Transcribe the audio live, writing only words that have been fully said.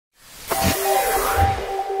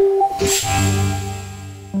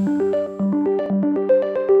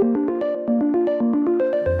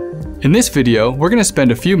In this video, we're going to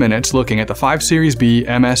spend a few minutes looking at the Series B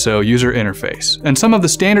MSO user interface and some of the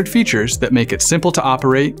standard features that make it simple to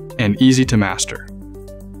operate and easy to master.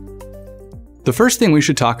 The first thing we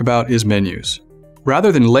should talk about is menus.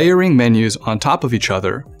 Rather than layering menus on top of each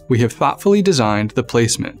other, we have thoughtfully designed the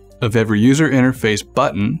placement of every user interface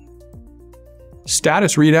button,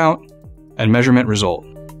 status readout, and measurement result.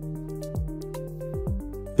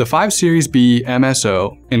 The Series B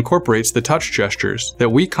MSO incorporates the touch gestures that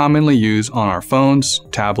we commonly use on our phones,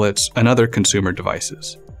 tablets, and other consumer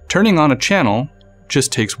devices. Turning on a channel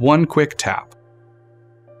just takes one quick tap.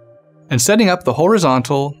 And setting up the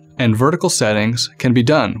horizontal and vertical settings can be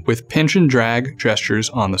done with pinch and drag gestures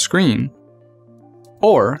on the screen,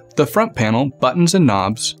 or the front panel buttons and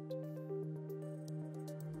knobs.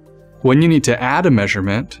 When you need to add a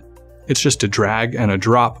measurement, it's just a drag and a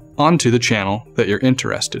drop onto the channel that you're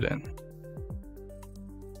interested in.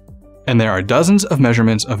 And there are dozens of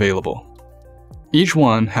measurements available. Each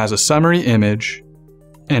one has a summary image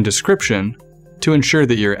and description to ensure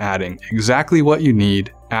that you're adding exactly what you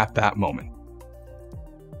need at that moment.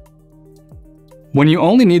 When you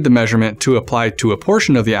only need the measurement to apply to a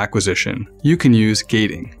portion of the acquisition, you can use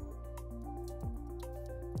gating.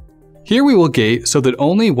 Here we will gate so that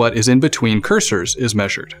only what is in between cursors is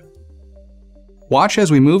measured. Watch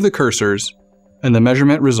as we move the cursors and the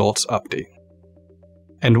measurement results update.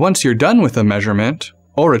 And once you're done with a measurement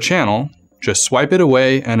or a channel, just swipe it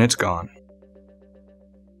away and it's gone.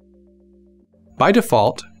 By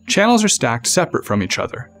default, channels are stacked separate from each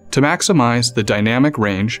other to maximize the dynamic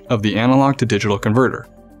range of the analog to digital converter.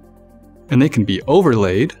 And they can be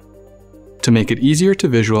overlaid to make it easier to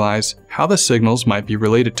visualize how the signals might be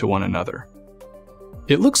related to one another.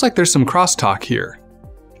 It looks like there's some crosstalk here.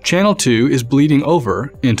 Channel 2 is bleeding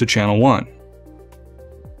over into Channel 1.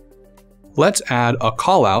 Let's add a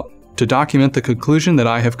callout to document the conclusion that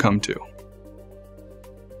I have come to.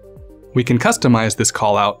 We can customize this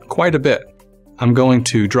callout quite a bit. I'm going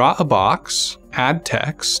to draw a box, add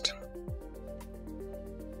text,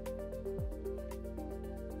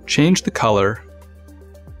 change the color,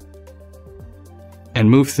 and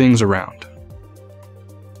move things around.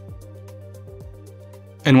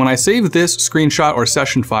 And when I save this screenshot or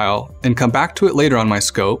session file and come back to it later on my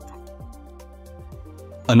scope,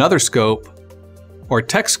 another scope, or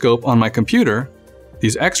text scope on my computer,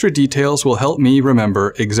 these extra details will help me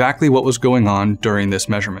remember exactly what was going on during this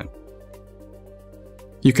measurement.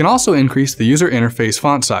 You can also increase the user interface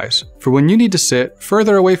font size for when you need to sit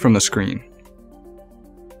further away from the screen.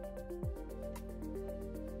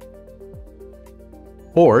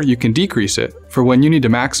 Or you can decrease it for when you need to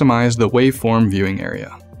maximize the waveform viewing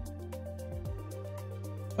area.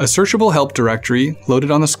 A searchable help directory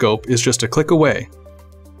loaded on the scope is just a click away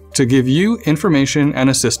to give you information and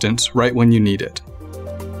assistance right when you need it.